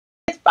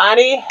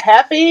Bonnie,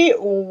 happy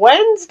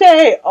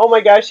Wednesday. Oh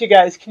my gosh, you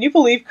guys, can you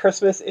believe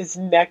Christmas is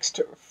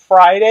next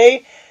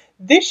Friday?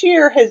 This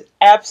year has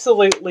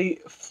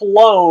absolutely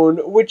flown,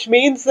 which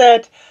means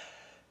that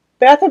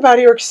Bath &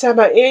 Body Works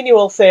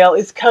semi-annual sale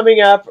is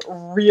coming up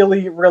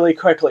really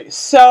quickly.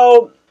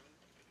 So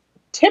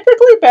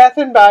typically Bath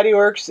 & Body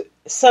Works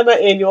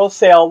semi-annual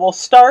sale will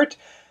start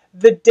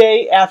the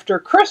day after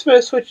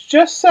Christmas, which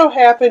just so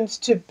happens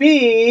to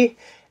be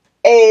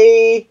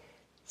a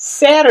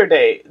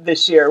Saturday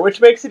this year, which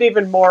makes it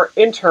even more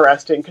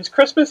interesting because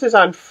Christmas is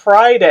on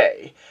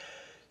Friday.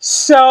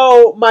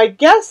 So my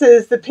guess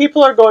is that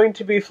people are going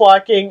to be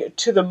flocking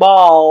to the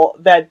mall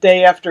that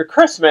day after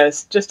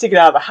Christmas just to get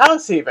out of the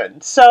house even.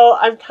 So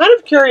I'm kind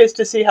of curious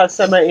to see how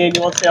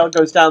semi-annual sale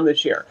goes down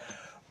this year.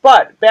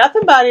 But Bath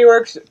 & Body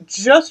Works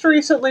just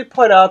recently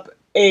put up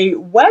a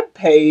web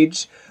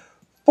page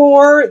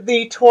for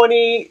the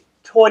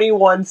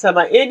 2021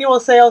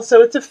 semi-annual sale,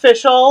 so it's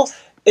official.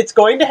 It's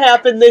going to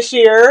happen this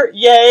year.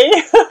 Yay!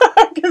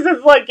 Because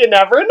it's like you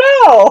never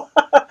know.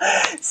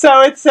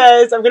 So it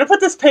says, I'm going to put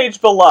this page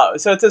below.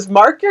 So it says,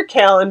 mark your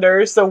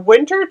calendars. The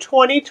winter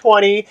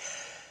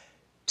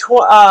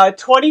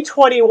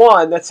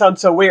 2021, that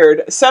sounds so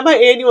weird,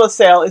 semi-annual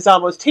sale is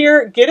almost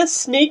here. Get a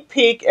sneak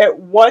peek at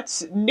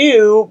what's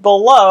new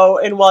below.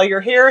 And while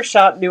you're here,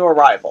 shop new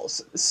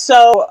arrivals.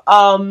 So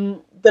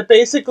that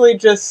basically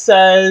just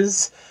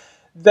says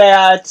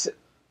that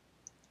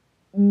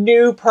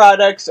new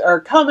products are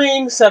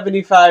coming,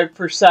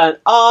 75%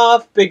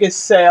 off,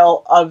 biggest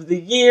sale of the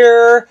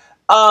year.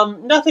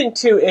 Nothing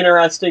too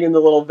interesting in the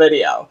little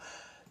video.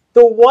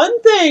 The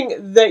one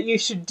thing that you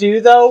should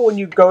do, though, when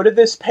you go to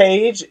this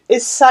page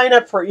is sign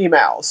up for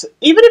emails.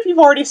 Even if you've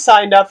already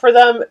signed up for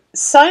them,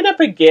 sign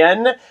up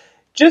again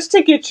just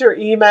to get your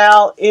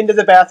email into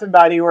the Bath &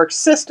 Body Works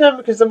system,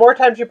 because the more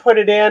times you put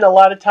it in, a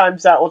lot of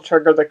times that will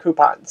trigger the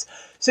coupons.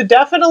 So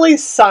definitely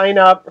sign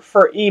up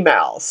for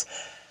emails.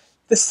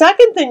 The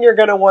second thing you're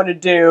going to want to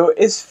do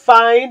is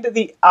find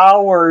the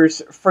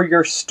hours for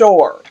your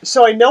store.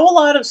 So I know a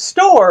lot of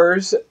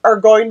stores are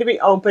going to be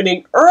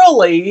opening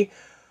early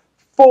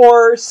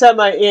for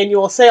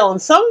semi-annual sale,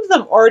 and some of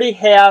them already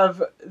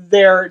have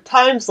their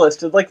times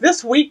listed. Like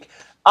this week,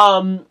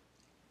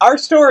 our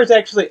store is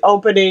actually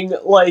opening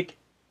like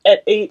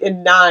at 8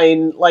 and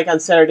 9, like on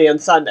Saturday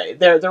and Sunday.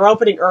 They're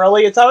opening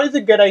early. It's always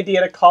a good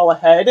idea to call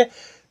ahead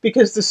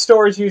because the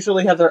stores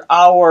usually have their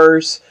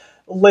hours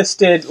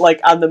listed like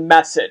on the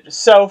message.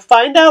 So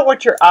find out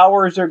what your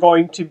hours are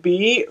going to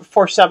be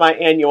for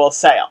semi-annual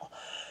sale.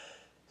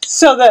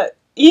 So the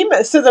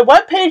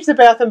webpage that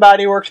Bath &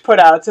 Body Works put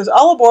out says,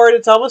 all aboard,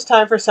 it's almost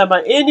time for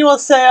semi-annual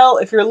sale.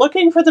 If you're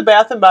looking for the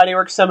Bath & Body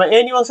Works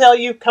semi-annual sale,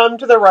 you've come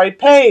to the right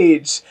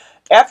page.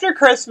 After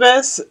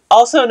Christmas,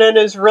 also known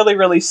as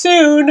really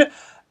soon,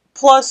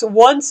 plus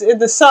once in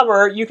the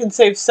summer, you can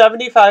save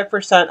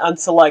 75% on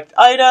select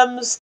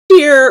items.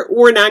 Here,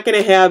 we're not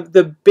going to have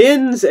the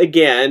bins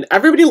again.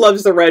 Everybody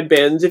loves the red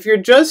bins. If you're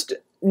just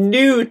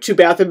new to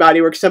Bath & Body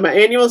Works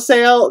semi-annual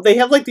sale, they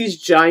have like these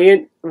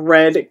giant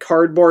red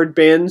cardboard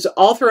bins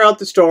all throughout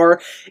the store,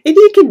 and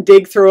you can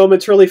dig through them.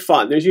 It's really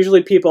fun. There's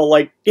usually people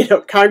like,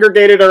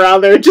 congregated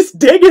around there just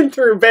digging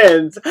through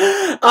bins.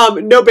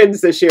 No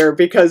bins this year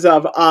because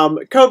of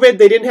COVID.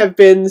 They didn't have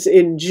bins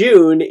in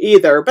June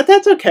either, but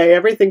that's okay.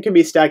 Everything can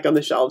be stacked on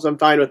the shelves. I'm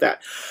fine with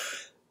that.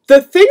 The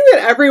thing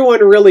that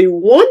everyone really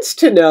wants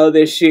to know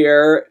this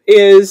year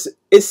is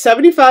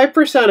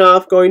 75%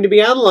 off going to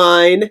be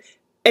online,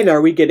 and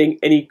are we getting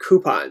any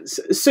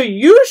coupons? So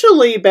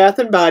usually Bath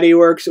 & Body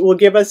Works will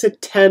give us a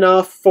 10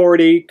 off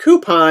 40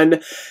 coupon.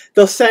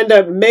 They'll send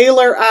a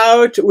mailer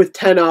out with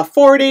 10 off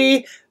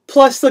 40,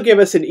 plus they'll give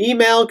us an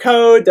email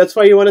code. That's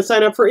why you want to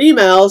sign up for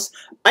emails.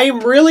 I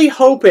am really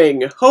hoping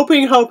that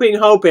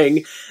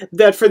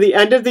for the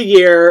end of the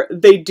year,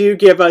 they do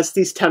give us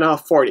these 10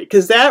 off 40,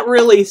 because that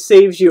really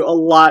saves you a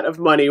lot of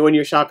money when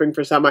you're shopping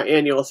for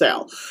semi-annual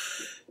sale.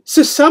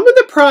 So some of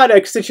the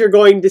products that you're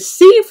going to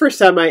see for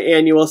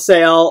semi-annual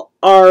sale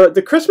are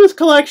the Christmas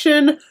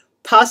collection,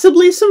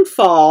 possibly some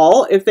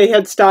fall if they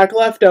had stock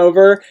left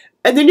over,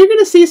 and then you're going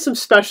to see some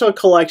special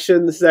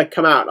collections that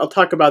come out. I'll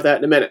talk about that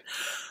in a minute.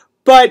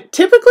 But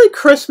typically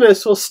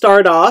Christmas will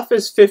start off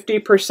as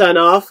 50%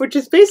 off, which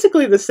is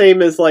basically the same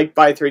as like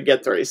buy 3,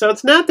 get 3. So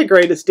it's not the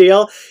greatest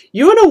deal.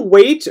 You want to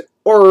wait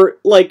or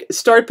like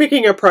start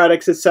picking up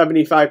products at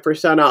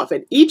 75% off,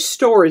 and each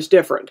store is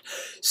different.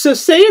 So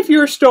say if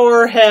your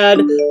store had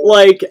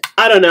like,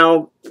 I don't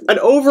know, an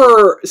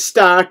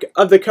overstock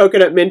of the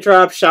coconut mint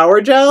drop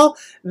shower gel,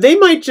 they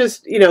might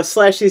just,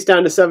 slash these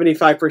down to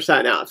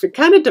 75% off. It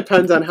kind of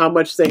depends on how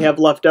much they have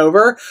left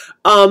over.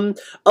 A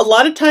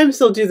lot of times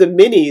they'll do the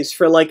minis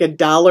for like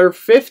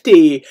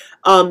 $1.50.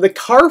 The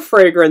car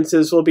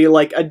fragrances will be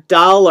like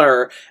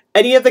 $1.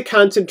 Any of the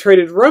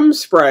concentrated room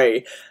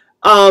spray.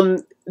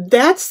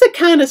 That's the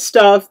kind of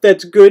stuff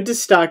that's good to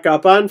stock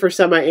up on for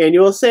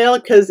semi-annual sale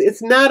because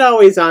it's not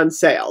always on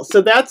sale.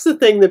 So that's the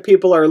thing that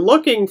people are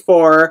looking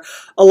for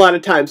a lot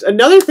of times.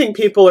 Another thing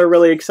people are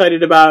really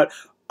excited about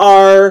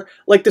are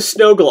like the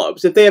snow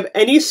globes. If they have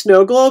any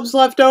snow globes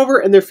left over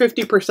and they're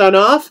 50%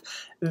 off,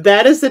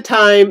 that is the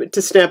time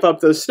to snap up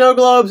those snow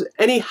globes.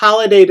 Any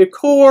holiday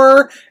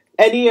decor,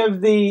 any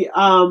of the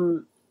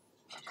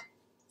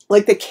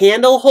like the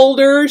candle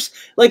holders,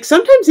 like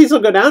sometimes these will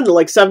go down to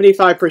like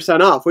 75%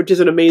 off, which is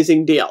an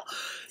amazing deal.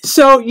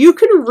 So you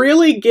can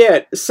really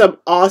get some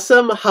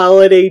awesome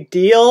holiday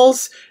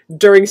deals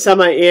during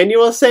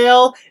semi-annual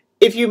sale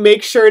if you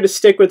make sure to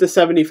stick with the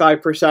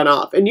 75%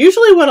 off. And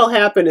usually what'll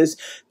happen is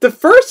the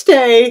first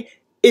day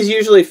is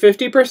usually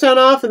 50%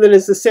 off, and then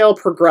as the sale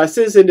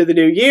progresses into the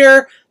new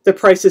year, the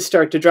prices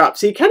start to drop.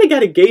 So you kind of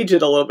got to gauge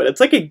it a little bit. It's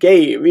like a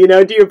game, you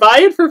know, do you buy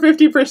it for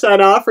 50%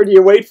 off or do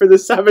you wait for the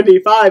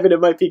 75 and it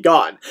might be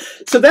gone?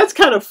 So that's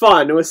kind of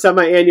fun with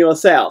semi-annual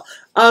sale.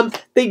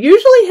 They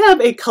usually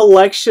have a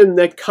collection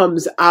that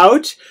comes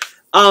out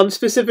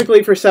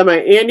specifically for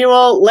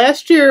semi-annual.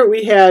 Last year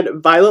we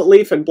had Violet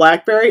Leaf and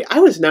Blackberry. I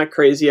was not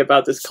crazy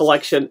about this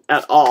collection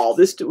at all.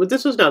 This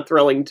was not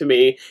thrilling to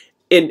me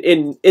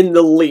in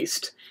the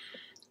least.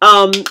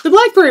 The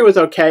Blackberry was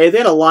okay. They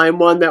had a lime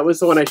one. That was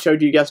the one I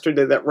showed you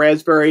yesterday, that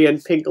raspberry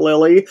and pink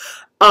lily.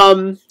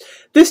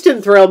 This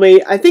didn't thrill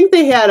me. I think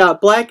they had a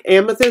Black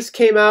Amethyst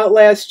came out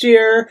last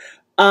year.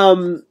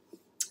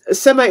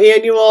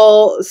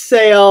 Semi-annual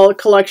sale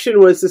collection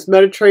was this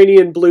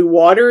Mediterranean Blue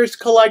Waters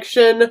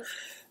collection.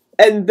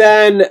 And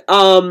then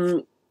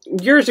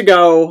years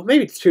ago,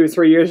 maybe 2 or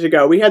 3 years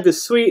ago, we had the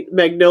Sweet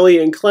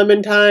Magnolia and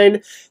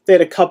Clementine. They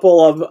had a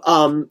couple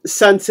of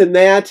scents in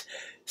that.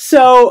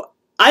 So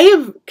I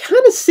have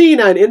kind of seen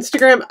on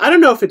Instagram, I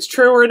don't know if it's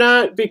true or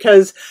not,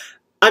 because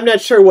I'm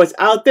not sure what's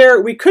out there.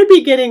 We could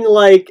be getting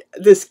like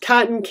this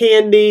cotton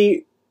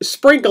candy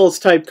sprinkles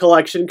type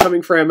collection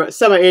coming from a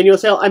semi-annual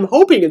sale. I'm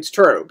hoping it's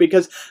true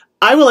because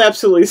I will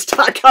absolutely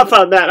stock up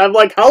on that. I'm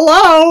like,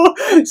 hello,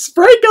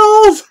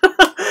 sprinkles.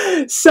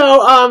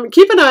 So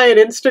keep an eye on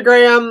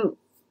Instagram.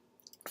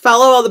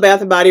 Follow all the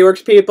Bath & Body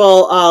Works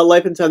people.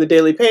 Life Inside the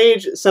Daily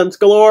page, Scents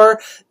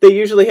Galore. They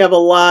usually have a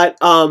lot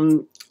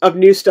of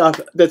new stuff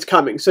that's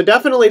coming. So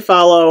definitely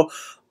follow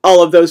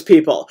all of those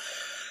people.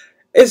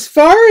 As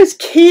far as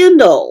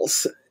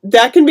candles,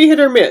 that can be hit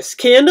or miss.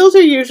 Candles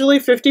are usually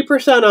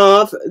 50%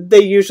 off.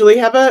 They usually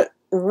have a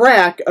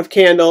rack of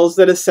candles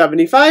that is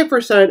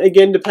 75%.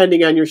 Again,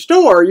 depending on your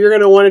store, you're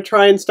going to want to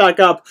try and stock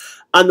up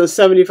on those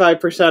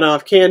 75%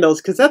 off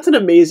candles because that's an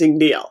amazing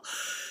deal.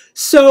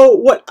 So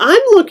what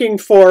I'm looking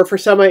for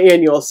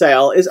semi-annual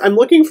sale is I'm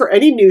looking for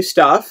any new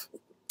stuff.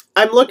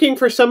 I'm looking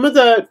for some of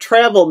the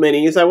travel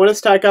minis. I want to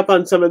stock up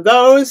on some of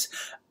those.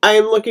 I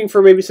am looking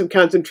for maybe some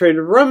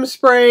concentrated room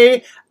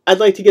spray. I'd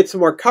like to get some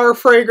more car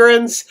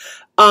fragrance.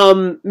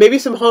 Maybe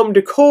some home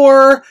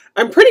decor.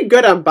 I'm pretty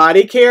good on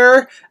body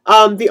care.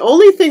 The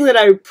only thing that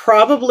I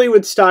probably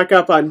would stock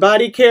up on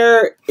body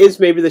care is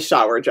maybe the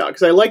shower gel,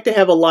 because I like to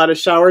have a lot of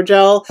shower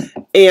gel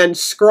and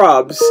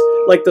scrubs,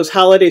 like those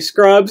holiday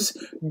scrubs,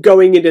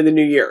 going into the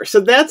new year. So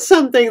that's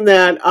something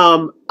that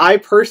I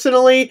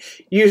personally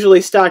usually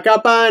stock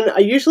up on. I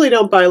usually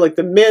don't buy like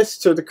the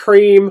mists or the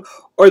cream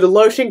or the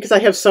lotion because I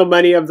have so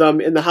many of them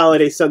in the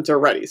holiday scents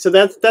already. So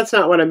that's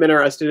not what I'm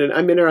interested in.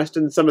 I'm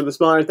interested in some of the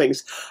smaller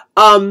things.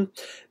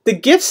 The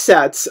gift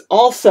sets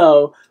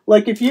also,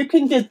 like if you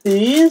can get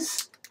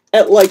these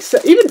at like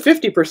even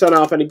 50%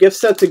 off on a gift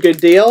set's a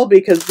good deal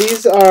because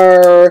these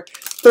are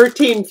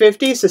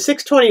 $13.50, so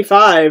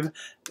 $6.25.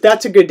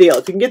 That's a good deal.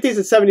 If you can get these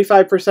at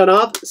 75%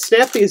 off,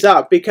 snap these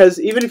up because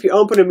even if you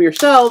open them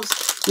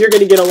yourselves, you're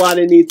going to get a lot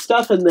of neat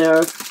stuff in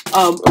there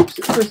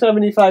for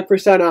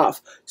 75%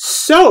 off.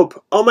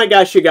 Soap. Oh my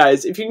gosh, you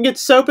guys. If you can get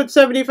soap at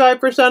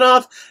 75%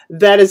 off,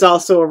 that is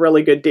also a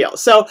really good deal.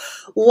 So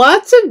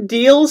lots of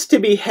deals to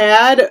be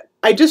had.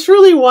 I just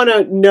really want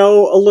to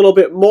know a little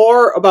bit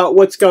more about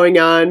what's going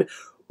on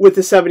with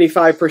the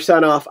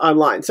 75% off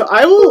online. So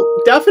I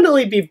will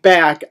definitely be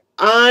back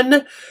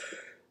on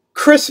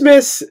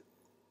Christmas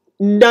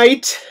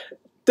night,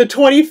 the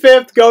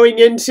 25th, going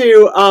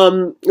into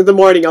the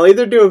morning. I'll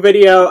either do a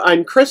video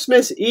on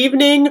Christmas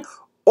evening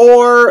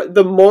or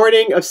the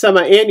morning of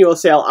semi-annual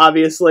sale,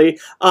 obviously.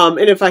 And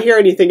if I hear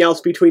anything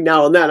else between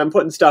now and then, I'm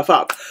putting stuff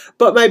up.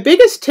 But my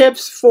biggest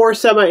tips for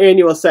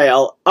semi-annual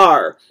sale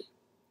are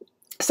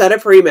set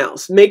up for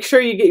emails. Make sure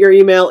you get your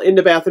email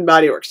into Bath &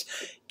 Body Works.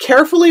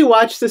 Carefully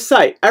watch the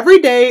site. Every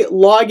day,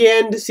 log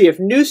in to see if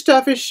new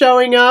stuff is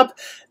showing up.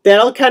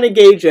 That'll kind of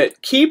gauge it.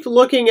 Keep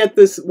looking at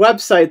this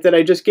website that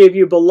I just gave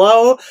you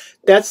below.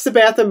 That's the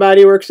Bath &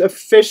 Body Works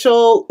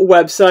official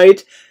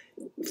website.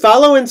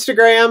 Follow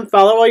Instagram.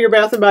 Follow all your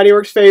Bath & Body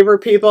Works favorite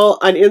people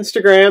on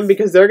Instagram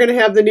because they're going to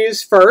have the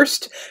news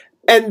first.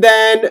 And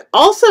then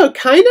also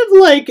kind of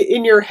like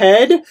in your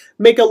head,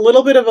 make a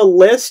little bit of a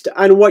list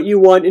on what you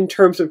want in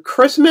terms of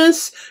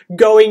Christmas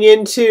going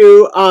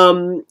into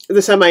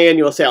the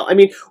semi-annual sale. I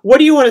mean, what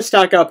do you want to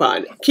stock up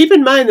on? Keep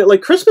in mind that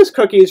like Christmas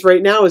cookies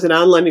right now is an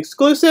online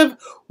exclusive.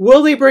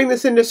 Will they bring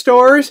this into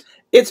stores?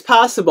 It's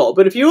possible.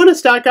 But if you want to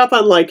stock up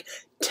on like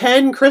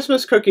 10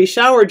 Christmas cookie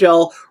shower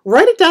gel,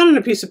 write it down on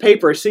a piece of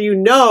paper so you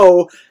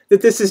know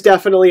that this is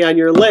definitely on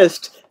your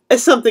list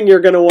as something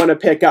you're going to want to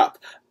pick up.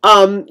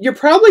 You're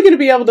probably going to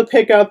be able to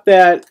pick up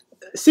that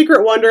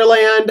Secret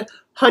Wonderland,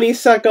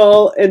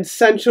 Honeysuckle, and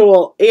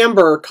Sensual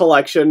Amber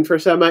collection for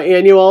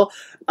semi-annual.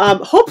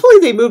 Hopefully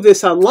they move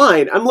this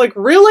online. I'm like,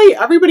 really?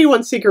 Everybody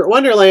wants Secret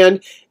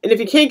Wonderland, and if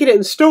you can't get it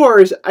in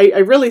stores, I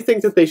really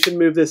think that they should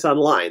move this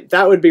online.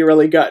 That would be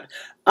really good.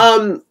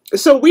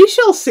 So we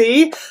shall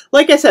see.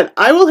 Like I said,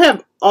 I will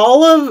have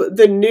all of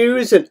the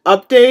news and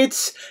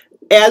updates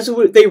as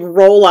they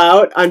roll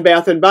out on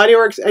Bath & Body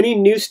Works. Any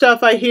new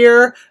stuff I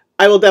hear,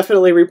 I will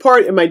definitely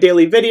report in my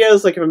daily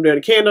videos. Like if I'm doing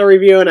a candle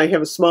review and I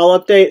have a small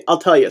update, I'll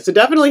tell you. So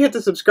definitely hit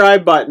the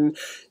subscribe button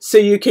so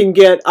you can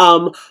get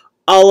all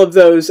of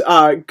those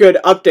good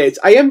updates.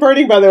 I am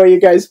burning, by the way,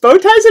 you guys, bow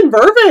ties and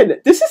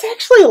bourbon. This is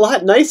actually a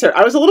lot nicer.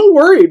 I was a little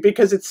worried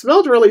because it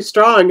smelled really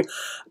strong.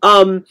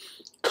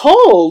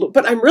 Cold,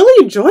 but I'm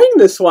really enjoying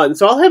this one.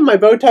 So I'll have my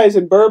bow ties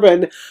and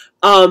bourbon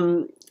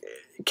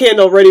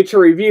candle ready to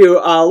review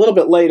a little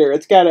bit later.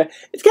 It's gotta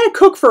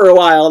cook for a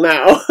while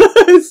now.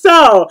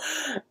 So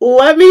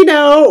let me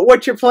know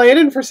what you're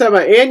planning for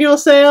semi-annual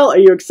sale. Are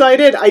you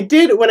excited?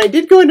 When I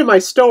did go into my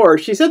store,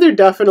 she said they're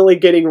definitely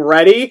getting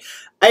ready.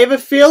 I have a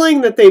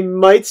feeling that they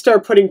might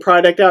start putting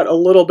product out a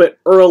little bit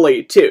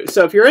early too.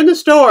 So if you're in the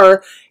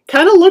store,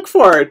 kind of look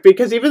for it,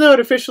 because even though it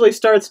officially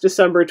starts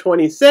December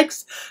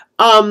 26th,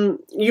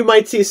 you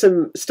might see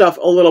some stuff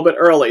a little bit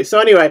early. So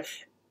anyway,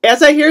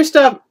 as I hear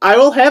stuff, I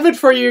will have it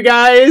for you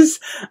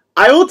guys.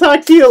 I will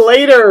talk to you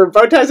later.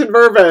 Bow ties and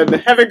bourbon.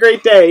 Have a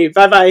great day.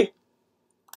 Bye-bye.